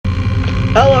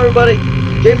Hello everybody,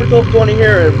 Gamer1220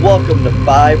 here, and welcome to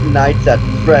Five Nights at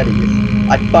Freddys.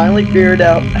 I finally figured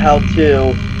out how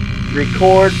to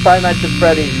record Five Nights at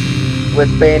Freddys with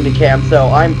Bandicam, so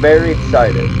I'm very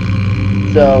excited.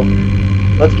 So,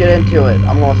 let's get into it.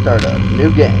 I'm going to start a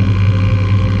new game.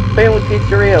 Family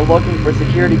Pizzeria looking for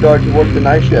security guard to work the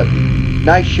night shift.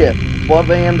 Night shift, 12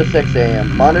 a.m. to 6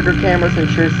 a.m. Monitor cameras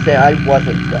ensure to say I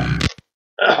wasn't stuck.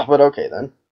 But okay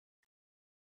then.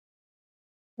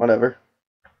 Whatever.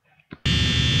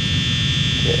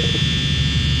 Okay.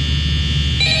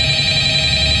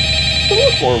 It's a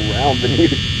little more round than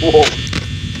usual.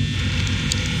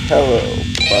 Hello,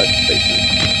 bud faces.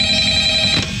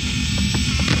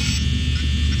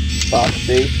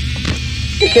 Foxy.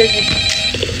 In case you...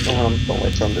 don't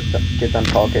wait for him to get done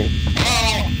talking.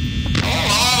 Hello?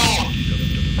 Hello?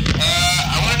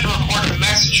 I wanted to record a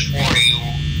message for you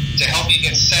to help you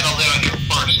get settled in on your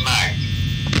first night.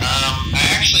 I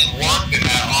actually worked in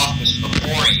that office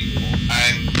before you.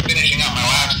 I'm finishing up my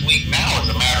last week now, as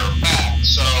a matter of fact,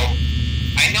 so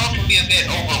I know it can be a bit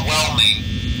overwhelming,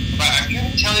 but I'm here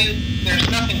to tell you there's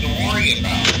nothing to worry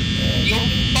about. You'll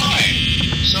be fine.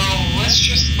 So let's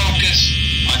just focus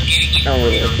on getting you I don't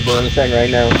really have to do anything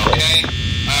right now. Okay?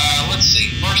 Let's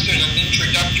see. First, there's an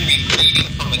introductory greeting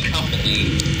from the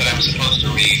company that I'm supposed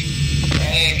to read.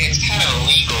 It's kind of a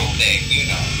legal thing, you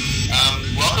know.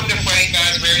 Welcome to Five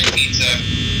Nights at Freddys Pizza,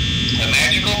 a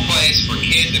magical place for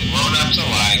kids and grown-ups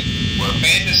alike, where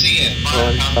fantasy and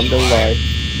fun come to life.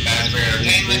 Fazbear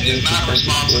Entertainment is not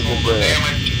responsible for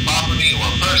damage to property or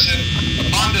person.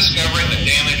 Upon discovering that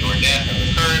damage or death has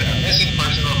occurred, a missing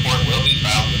person report will be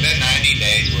filed within 90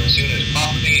 days, or as soon as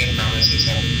property and premises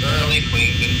have been thoroughly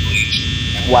cleaned and bleached,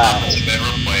 and the office have been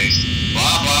replaced.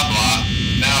 Blah, blah, blah.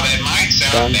 Now, that might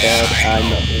sound bad, I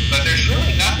know, but there's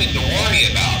really nothing to worry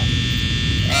about.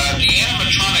 The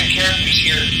animatronic characters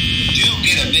here do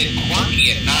get a bit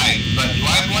quirky at night, but do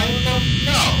I blame them?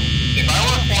 No. If I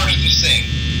were forced to sing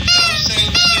those same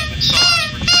stupid songs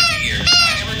for 20 years and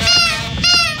I never got a job,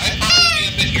 I'd probably be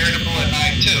a bit irritable at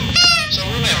night too. So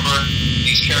remember,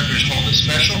 these characters hold a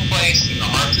special place in the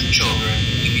hearts of children,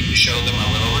 and we need to show them a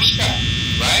little respect,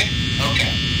 right?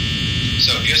 Okay.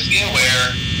 So just be aware,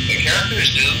 the characters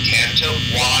do tend to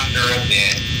wander a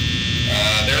bit.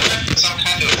 They're left in some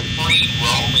kind of free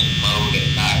roaming mode at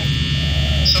night.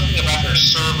 Something about their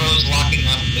servos locking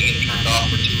up if they get turned off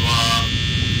for too long.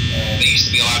 They used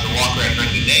to be allowed to walk around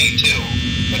during the day too,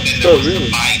 but then there was the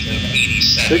bite of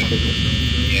 87.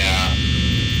 Yeah.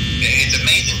 It's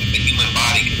amazing that the human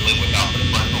body can live without the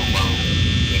frontal lobe,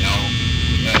 you know?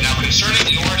 Now,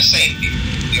 concerning your safety,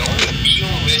 the only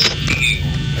real risk to you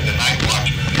as a night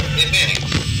watchman, if any,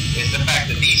 is the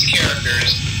fact that these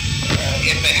characters,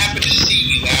 if they happen to see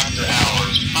you after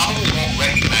hours, probably won't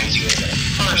recognize you as a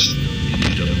person.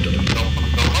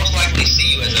 They'll most likely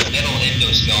see you as a metal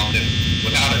endoskeleton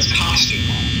without its costume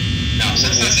on. Now,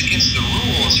 since that's against the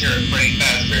rules here at Freddy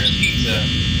Fazbear's Pizza,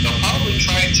 they'll probably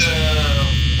try to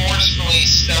forcefully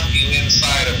stuff you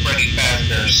inside a Freddy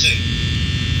Fazbear suit.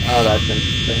 Oh, that's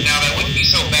interesting. Now, that wouldn't be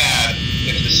so bad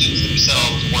if the suits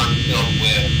themselves weren't filled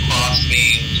with cross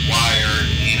beams, wired,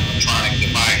 and animatronic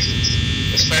devices,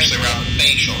 especially around the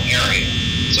facial area.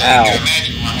 So you can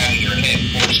imagine how having your head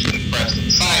forcefully pressed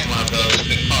inside one of those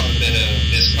could cause a bit of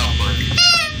discomfort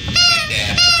and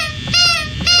death.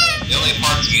 The only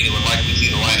parts of you that would likely see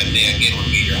the light of day again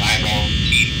would be your eyeballs and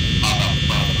teeth that pop out in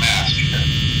front of the mask.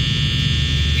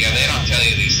 Yeah, they don't tell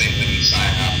you these things when you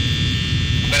sign up.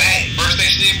 But hey, first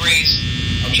station of the breeze.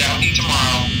 I'll chat with you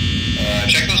tomorrow.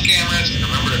 Check those cameras and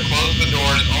remember to close the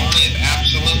doors only if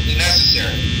absolutely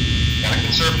necessary. Gotta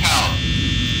conserve power.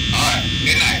 Alright,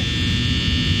 good night.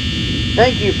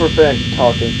 Thank you for finishing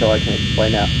talking so I can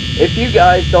explain now. If you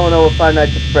guys don't know what Five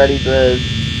Nights at Freddys is,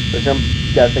 which I'm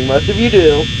guessing most of you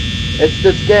do, it's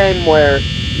this game where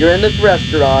you're in this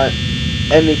restaurant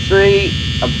and these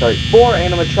four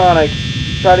animatronics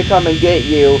try to come and get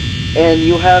you, and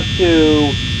you have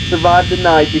to survive the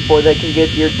night before they can get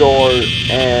to your door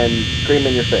and scream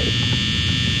in your face.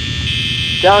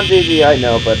 Sounds easy, I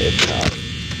know, but it's not.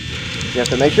 You have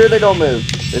to make sure they don't move.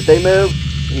 If they move,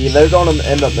 they're going to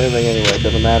end up moving anyway, it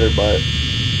doesn't matter, but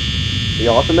the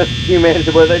awesomeness if you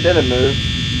managed where they didn't move.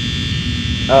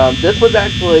 This was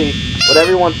actually what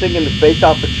everyone's thinking is based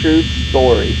off a true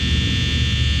story.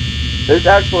 There's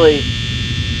actually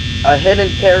a hidden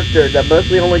character that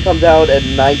mostly only comes out at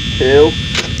night too.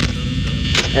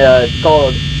 It's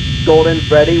called Golden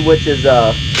Freddy, which is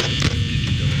the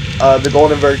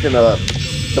golden version of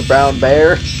the brown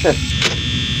bear.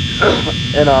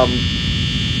 And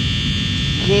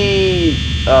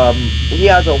he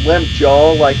has a limp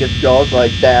jaw, like his jaw's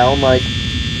like down, like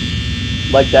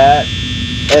like that.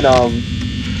 And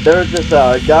there was this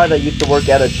guy that used to work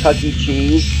at a Chuck E.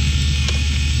 Cheese,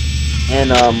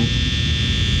 and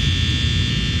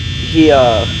he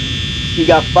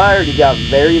got fired. He got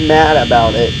very mad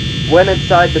about it. Went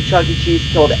inside the Chuck E. Cheese,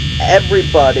 killed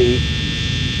everybody,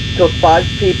 killed 5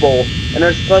 people, and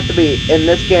there's supposed to be, in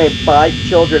this game, 5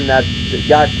 children that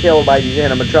got killed by these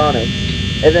animatronics.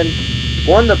 And then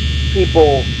one of the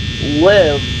people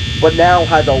lived, but now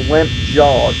has a limp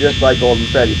jaw, just like Golden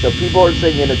Freddy. So people are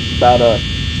thinking it's about a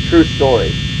true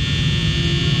story.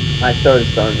 My throat is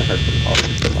starting to hurt from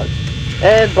talking so much.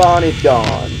 And Bonnie's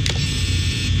gone.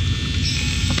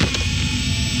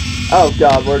 Oh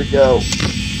god, where'd it go?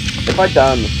 If I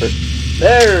die on the first...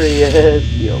 There he is,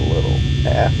 you little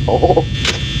asshole.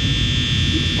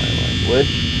 Excuse my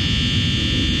language.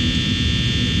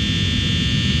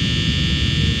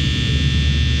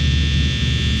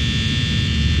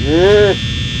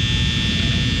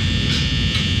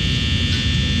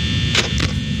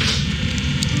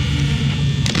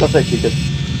 Looks like Chica's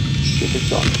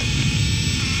gone.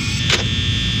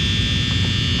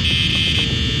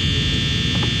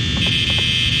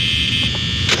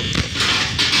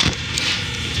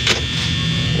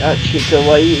 God, Chica,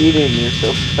 why are you eating? You're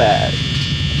so fat.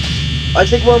 I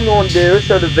think what I'm going to do,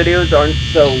 so the videos aren't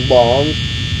so long,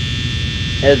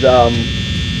 is,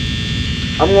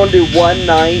 I'm going to do 1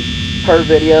 night per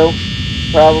video,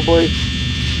 probably,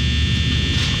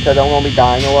 because I'm going to be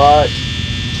dying a lot.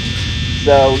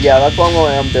 So, yeah, that's what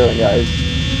I'm doing, guys.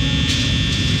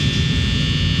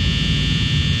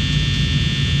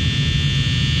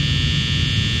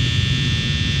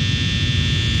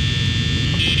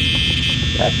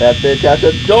 Got that bitch at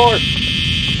the door!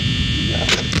 No.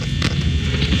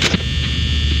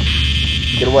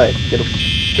 Get away.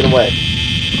 Get away.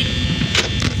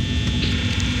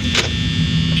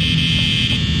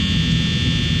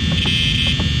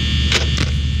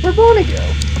 Where'd Bonnie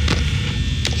go?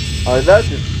 Oh, that's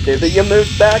just stupid. You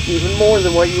moved back even more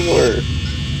than what you were.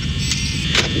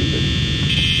 Stupid.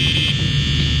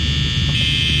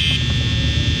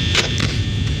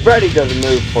 Freddy doesn't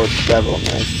move for several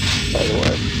nights, by the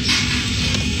way.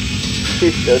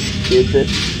 He's so stupid.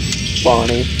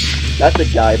 Bonnie. That's a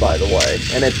guy, by the way.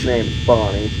 And it's named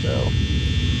Bonnie, so...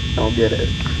 I don't get it.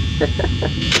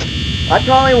 I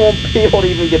probably won't be able to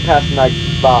even get past night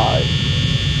 5.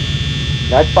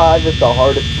 Night 5 is the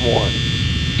hardest one.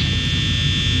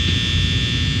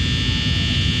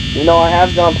 You know, I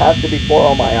have gone past it before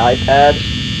on my iPad.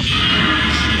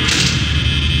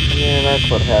 Yeah, that's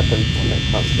what happens when they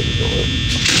come to the door.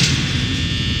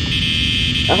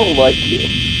 I don't like you.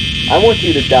 I want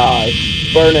you to die.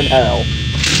 Burn in hell.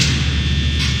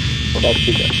 What about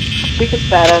Chica? Chica's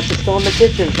fat ass is still in the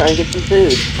kitchen trying to get some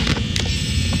food.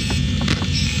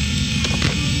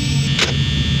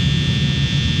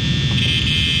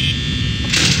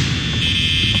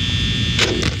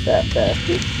 Fat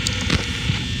bastard.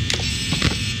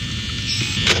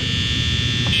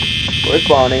 Where's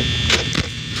Bonnie?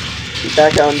 She's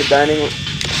back out in the dining room.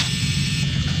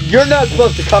 You're not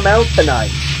supposed to come out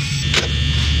tonight.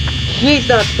 He's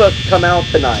not supposed to come out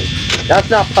tonight. That's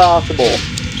not possible.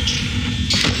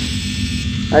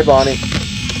 Hi, Bonnie.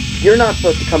 You're not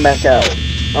supposed to come back out.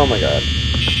 Oh my god.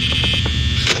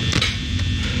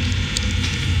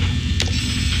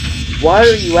 Why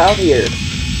are you out here?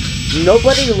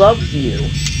 Nobody loves you.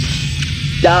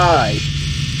 Die.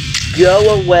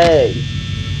 Go away.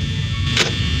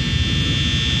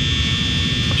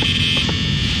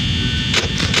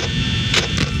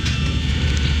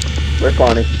 Where's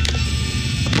Bonnie?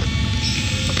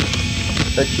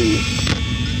 Let's see.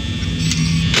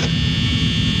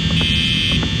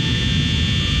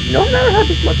 You know, I've never had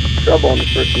this much trouble on the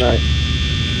first night.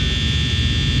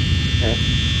 Okay.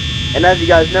 And as you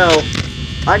guys know,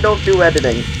 I don't do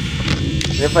editing.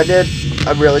 And if I did,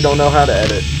 I really don't know how to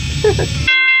edit. Thank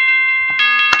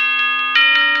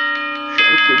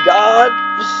you, God.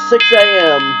 6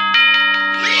 a.m.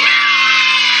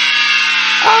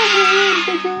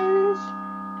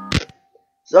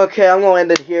 So, okay, I'm going to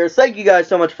end it here. Thank you guys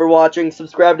so much for watching.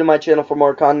 Subscribe to my channel for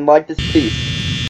more content like this. Peace.